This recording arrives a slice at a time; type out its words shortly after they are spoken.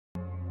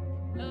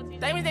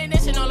Diamonds they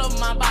nation all over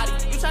my body.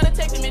 You try to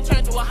text him and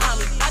turn to a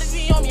homie. Bodies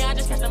be on me, I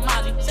just catch the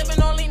molly.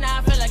 Sipping on lean, now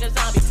I feel like a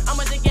zombie. I'm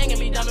with the gang and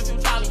be dumb if you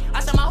try me. I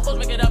said my hoes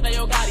make it up like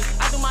yo Gotti.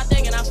 I do my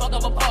thing and I fuck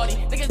up a party.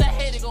 Niggas that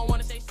hate it gon'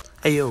 wanna say.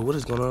 Hey yo, what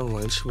is going on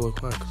everyone? It's your boy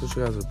Klein, coming to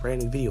you guys with a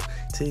brand new video.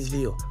 Today's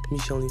video, me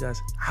showing you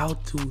guys how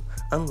to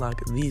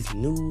unlock these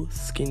new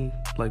skin,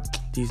 like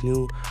these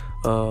new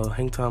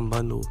hang time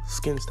bundle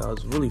skin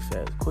styles really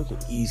fast, quick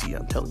and easy.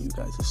 I'm telling you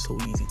guys, it's so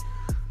easy.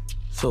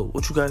 So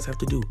what you guys have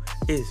to do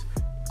is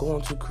go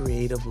on to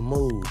creative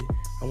mode.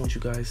 I want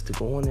you guys to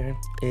go on there,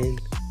 and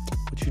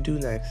what you do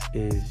next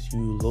is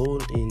you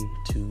load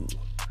into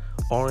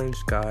orange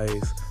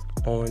guys,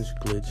 orange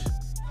glitch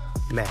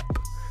map.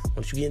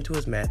 Once you get into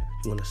his map,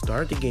 you want to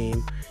start the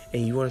game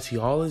and you want to see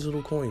all these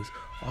little coins.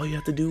 All you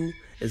have to do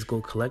is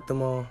go collect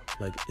them all.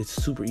 Like, it's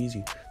super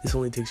easy. This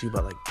only takes you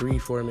about like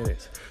 3-4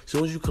 minutes. As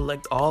soon as you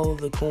collect all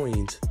of the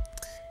coins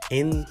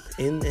in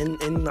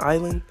the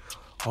island,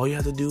 all you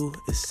have to do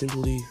is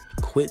simply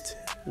quit,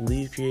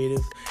 leave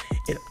creative,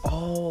 and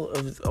all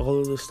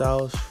of the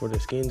styles for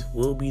the skins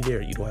will be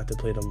there. You don't have to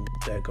play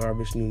that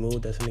garbage new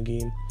mode that's in the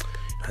game.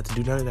 You don't have to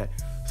do none of that.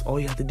 So all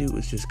you have to do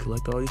is just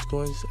collect all these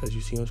coins as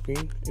you see on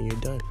screen, and you're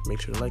done. Make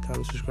sure to like,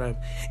 comment, subscribe,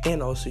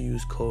 and also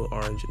use code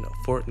orange in the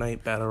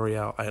Fortnite Battle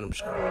Royale item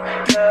shop.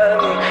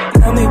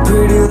 Tell me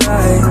pretty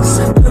lies,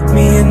 look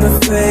me in the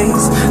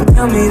face,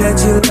 tell me that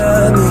you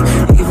love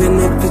me, even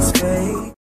if it's